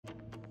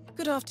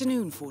Good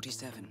afternoon,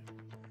 47.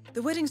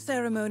 The wedding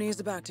ceremony is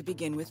about to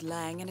begin with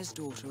Lang and his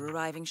daughter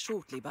arriving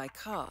shortly by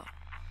car.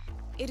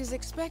 It is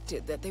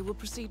expected that they will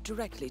proceed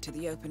directly to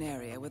the open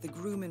area where the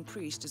groom and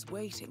priest is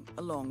waiting,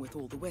 along with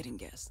all the wedding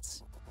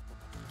guests.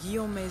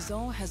 Guillaume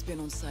Maison has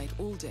been on site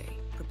all day,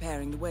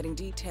 preparing the wedding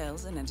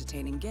details and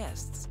entertaining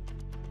guests.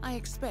 I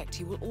expect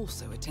he will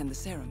also attend the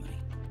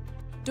ceremony.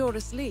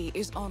 Doris Lee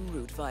is en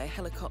route via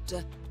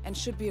helicopter and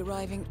should be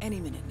arriving any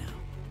minute now.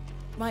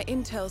 My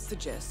intel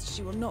suggests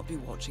she will not be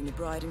watching the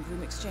bride and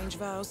groom exchange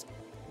vows,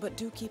 but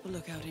do keep a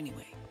lookout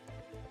anyway.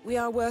 We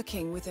are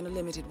working within a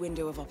limited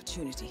window of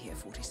opportunity here,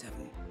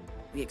 47.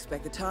 We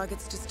expect the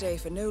targets to stay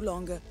for no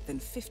longer than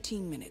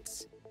 15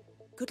 minutes.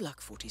 Good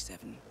luck,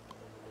 47.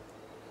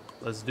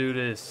 Let's do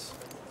this.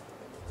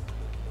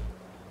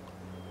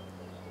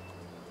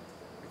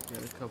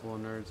 Got a couple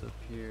of nerds up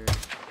here.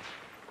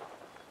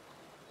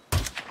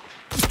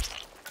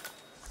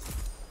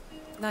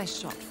 Nice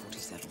shot,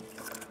 47.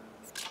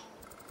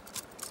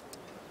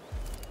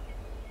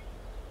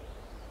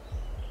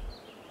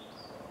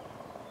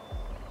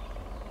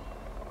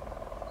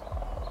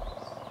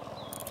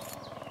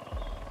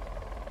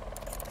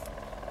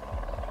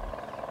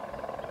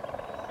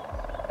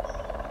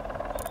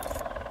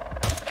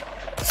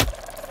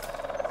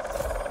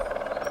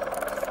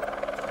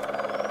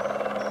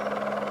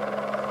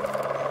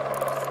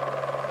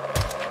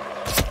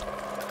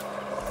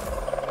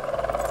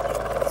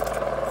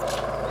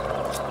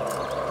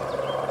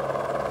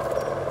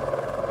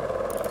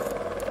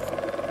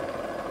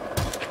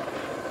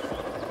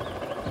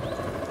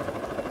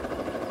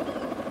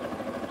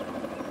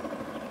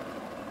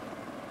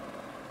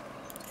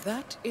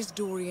 That is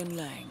Dorian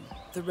Lang,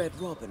 the Red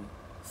Robin,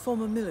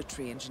 former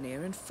military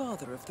engineer and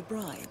father of the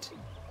bride.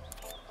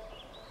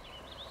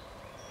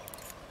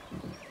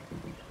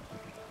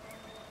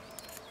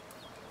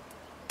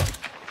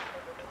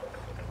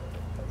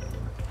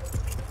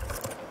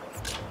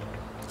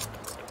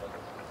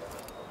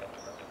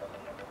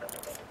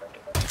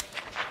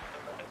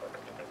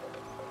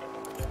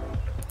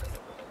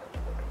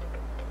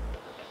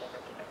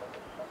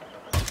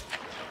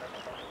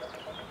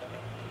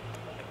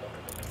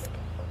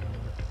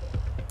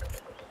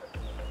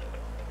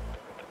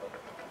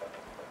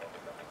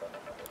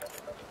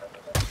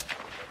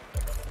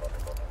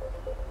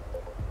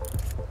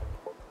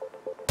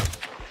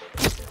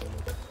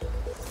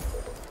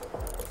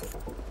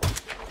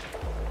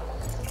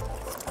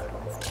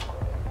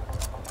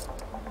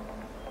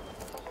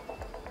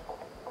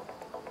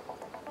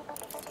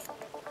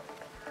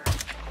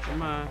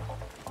 Come on.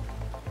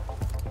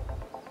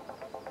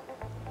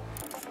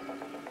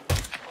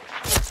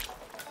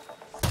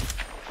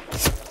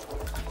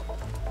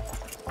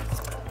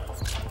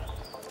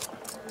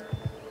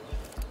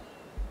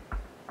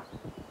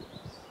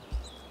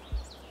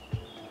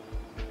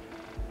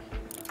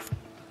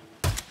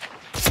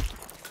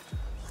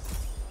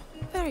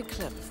 Very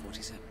clever,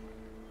 47.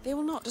 They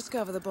will not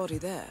discover the body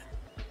there.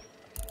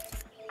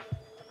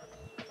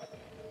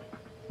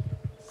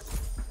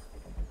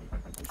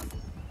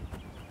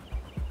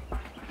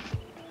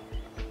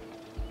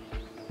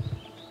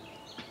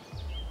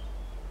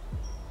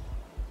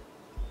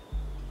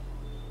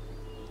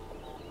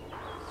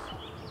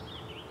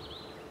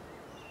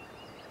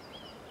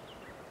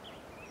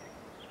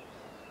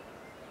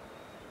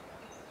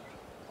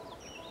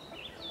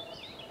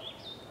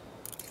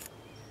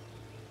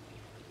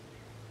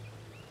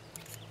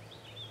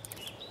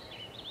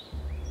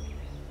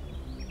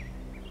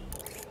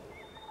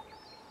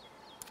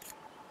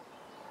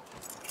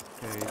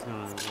 Okay, he's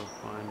gonna go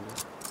find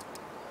it.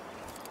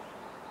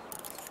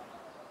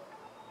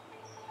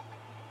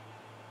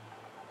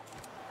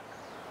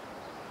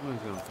 Oh,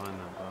 he's gonna find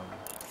that body.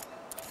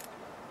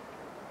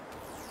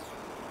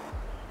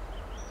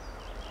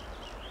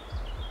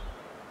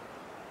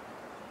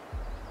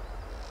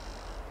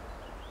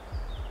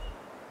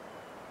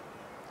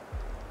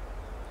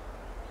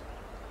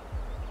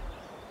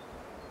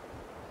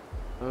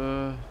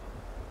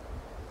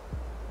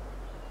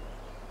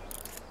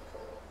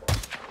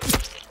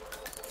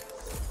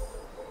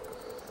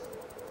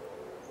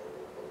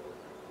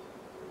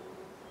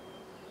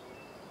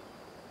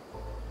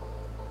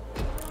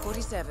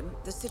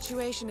 The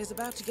situation is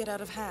about to get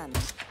out of hand.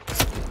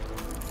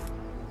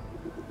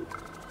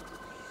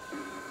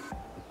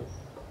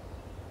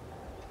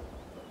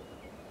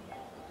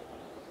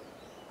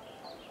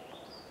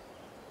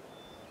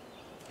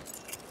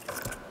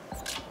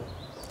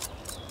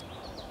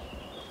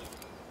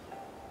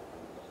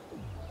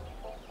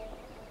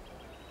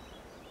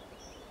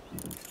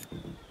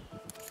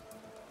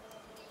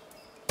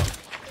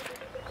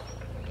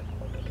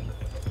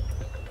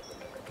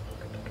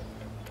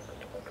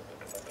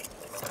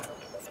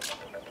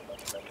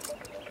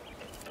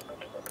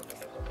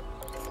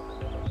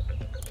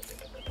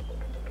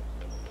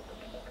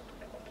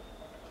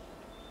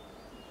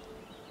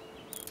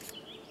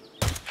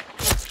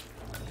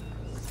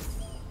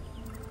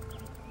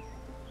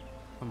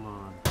 Come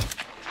on.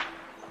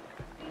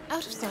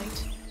 Out of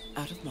sight,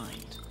 out of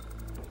mind.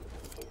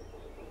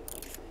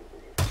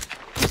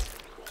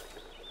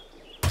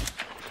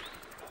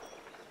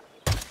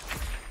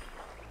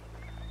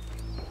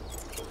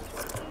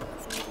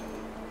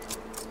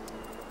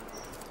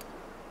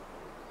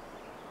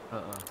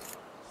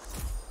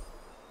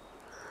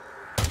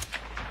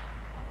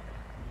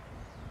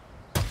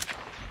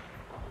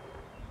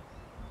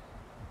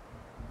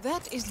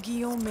 That is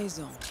Guillaume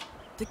Maison,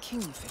 the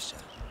Kingfisher,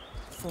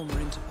 former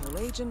Interpol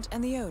agent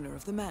and the owner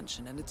of the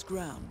mansion and its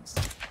grounds.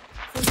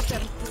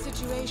 47, the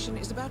situation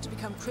is about to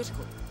become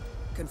critical.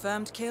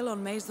 Confirmed kill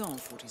on Maison,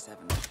 47.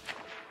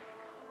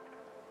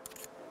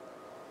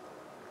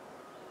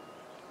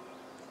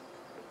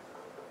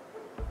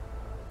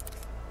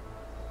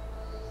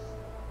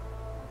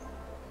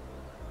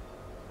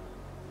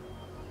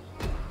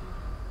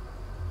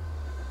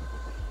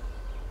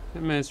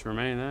 It minutes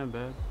remain that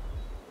bad.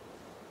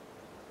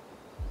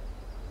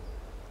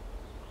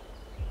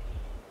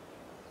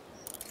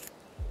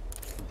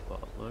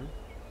 Butler.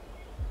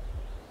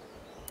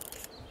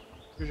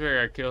 Pretty sure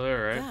I gotta kill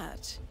her, right?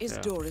 That is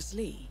Yeah. Doris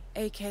Lee,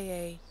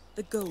 aka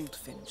the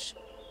Goldfinch,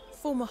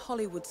 former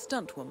Hollywood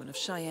stuntwoman of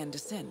Cheyenne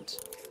descent.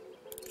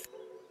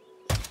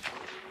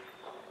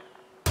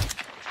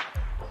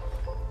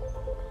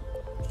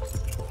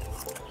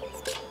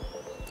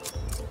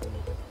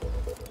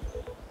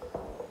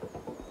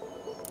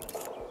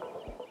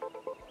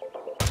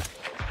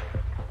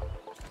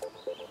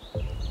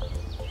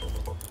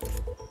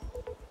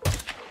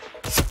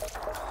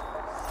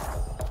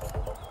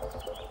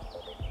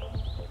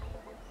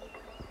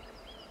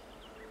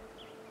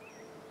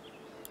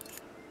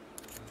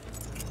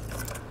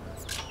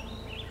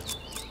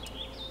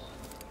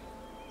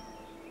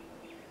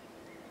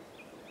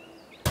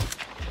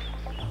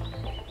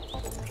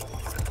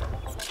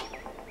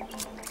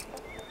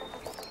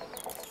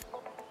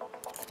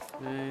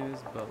 Hey,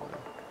 this Butler.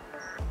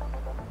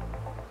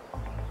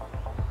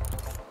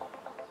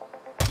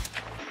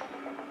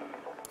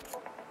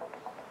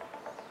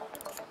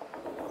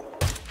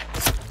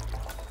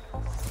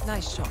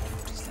 Nice shot,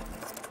 47.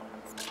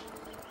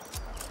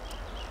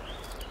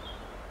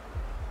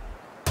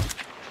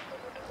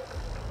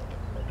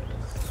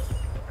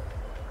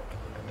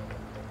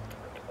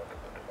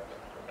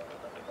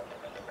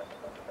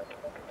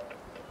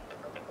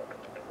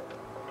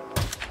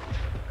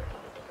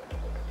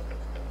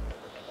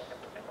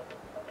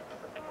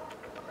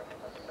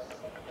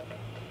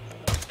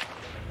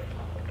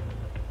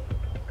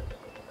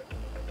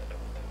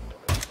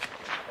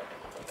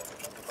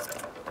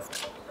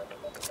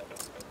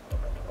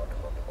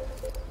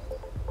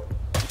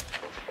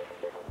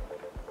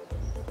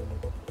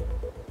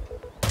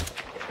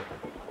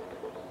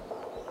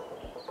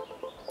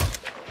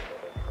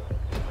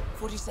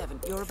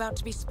 You're about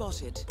to be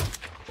spotted.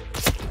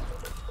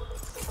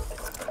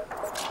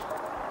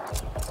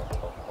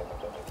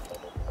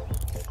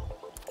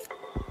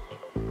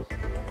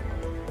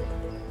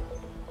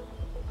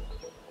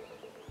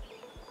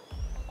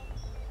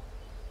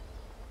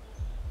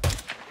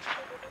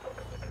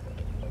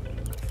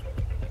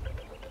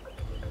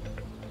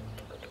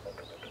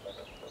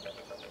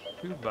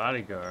 Two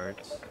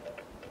bodyguards.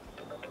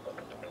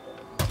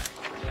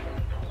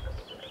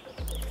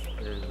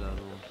 There's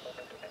another one.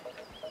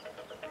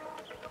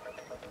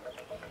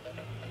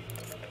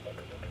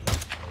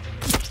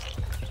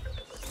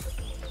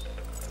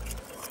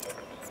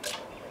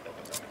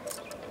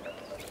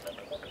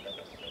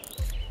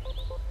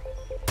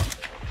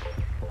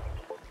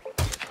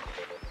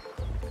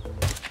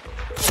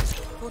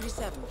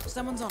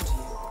 Someone's onto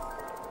you.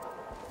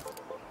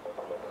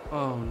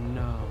 Oh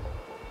no.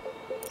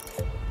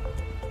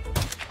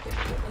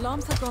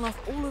 Alarms have gone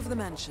off all over the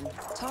mansion.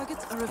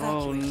 Targets are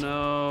evacuated.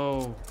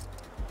 Oh no.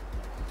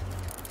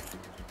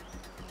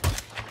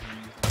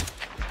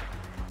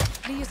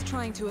 Lee is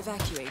trying to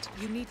evacuate.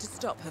 You need to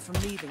stop her from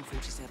leaving,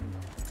 47.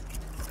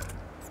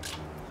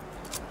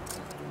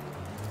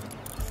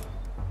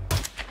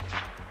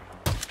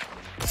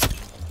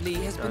 Lee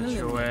has been Got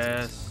your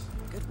eliminated. ass.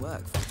 Good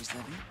work,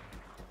 47.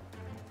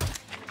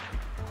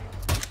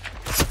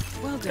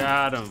 Well done.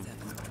 Got him. 47.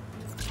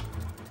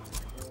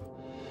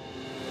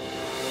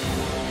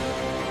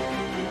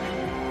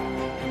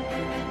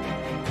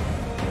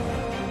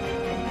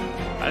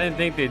 I didn't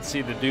think they'd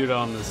see the dude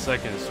on the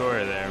second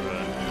story there, but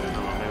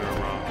no, they were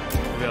wrong.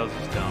 Maybe I was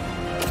just dumb.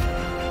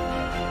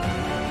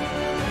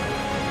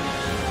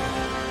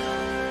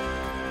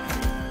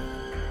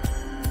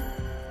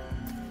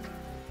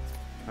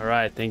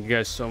 Alright, thank you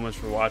guys so much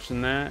for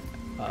watching that.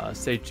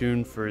 Stay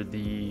tuned for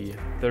the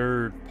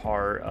third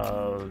part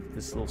of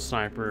this little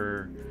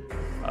sniper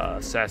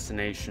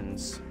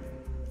assassinations.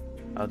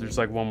 There's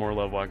like one more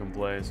level I can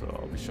play, so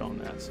I'll be showing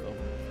that. So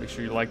make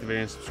sure you like the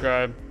video and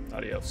subscribe.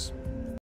 Adios.